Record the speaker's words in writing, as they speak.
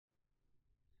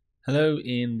Hello,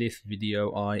 in this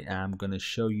video I am going to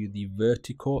show you the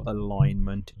vertical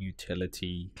alignment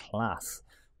utility class,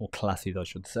 or classes I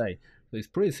should say. So it's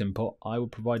pretty simple. I will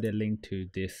provide a link to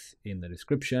this in the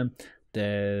description.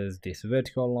 There's this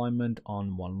vertical alignment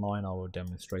on one line. I will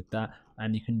demonstrate that,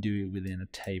 and you can do it within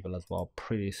a table as well.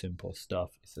 Pretty simple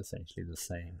stuff. It's essentially the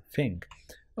same thing.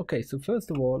 Okay, so first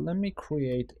of all, let me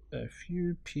create a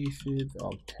few pieces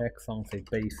of text on, say,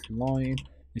 baseline.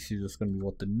 This is just going to be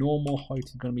what the normal height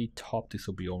is going to be. Top, this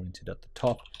will be oriented at the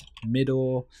top.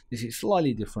 Middle, this is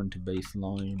slightly different to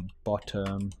baseline.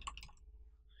 Bottom,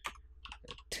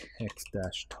 text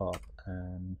dash top,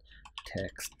 and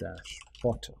text dash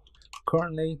bottom.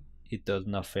 Currently, it does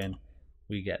nothing.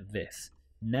 We get this.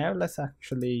 Now let's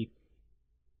actually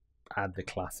add the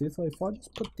classes. So if I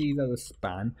just put these as a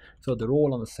span, so they're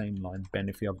all on the same line,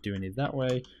 benefit of doing it that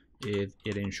way is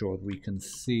it ensures we can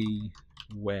see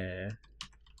where,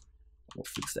 we'll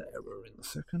fix that error in a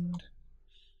second,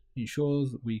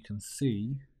 ensures we can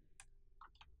see,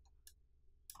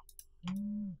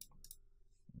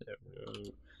 there we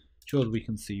go, ensures we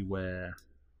can see where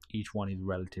each one is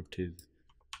relative to,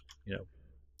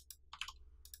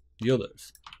 the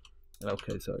others.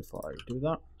 Okay, so if I do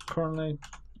that, currently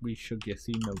we should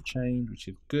see no change, which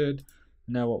is good.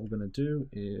 Now what we're going to do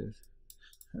is,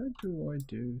 how do I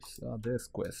do, there's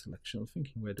square selection. I was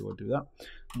thinking, where do I do that?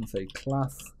 I'm going to say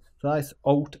class, so that's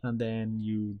Alt, and then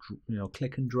you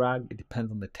click and drag. It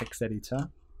depends on the text editor.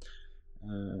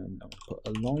 And I'll put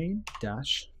align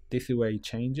dash, this is where it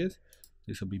changes.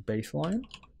 This will be baseline.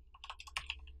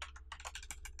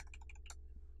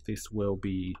 This will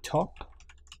be top,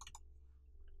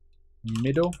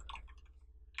 middle,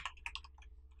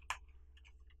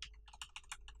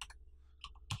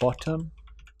 bottom,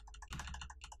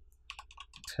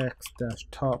 text dash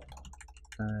top,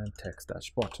 and text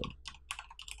dash bottom.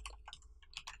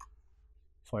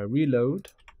 If I reload,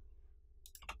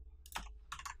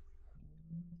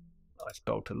 I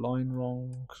spelled a line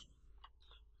wrong.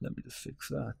 Let me just fix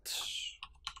that.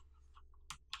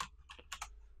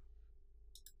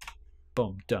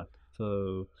 Boom, done.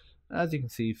 So as you can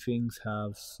see, things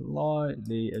have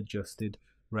slightly adjusted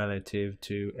relative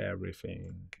to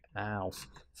everything else.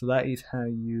 So that is how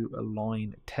you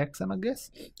align text, and I guess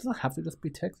it doesn't have to just be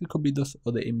text, it could be just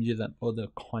other images and other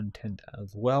content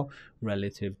as well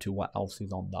relative to what else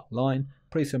is on that line.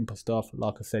 Pretty simple stuff.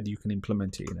 Like I said, you can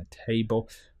implement it in a table.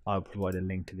 I'll provide a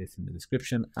link to this in the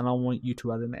description, and I want you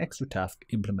to, as an extra task,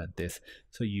 implement this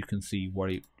so you can see what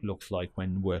it looks like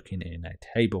when working in a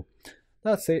table.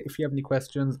 That's it. If you have any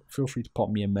questions, feel free to pop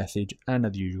me a message, and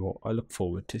as usual, I look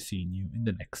forward to seeing you in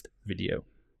the next video.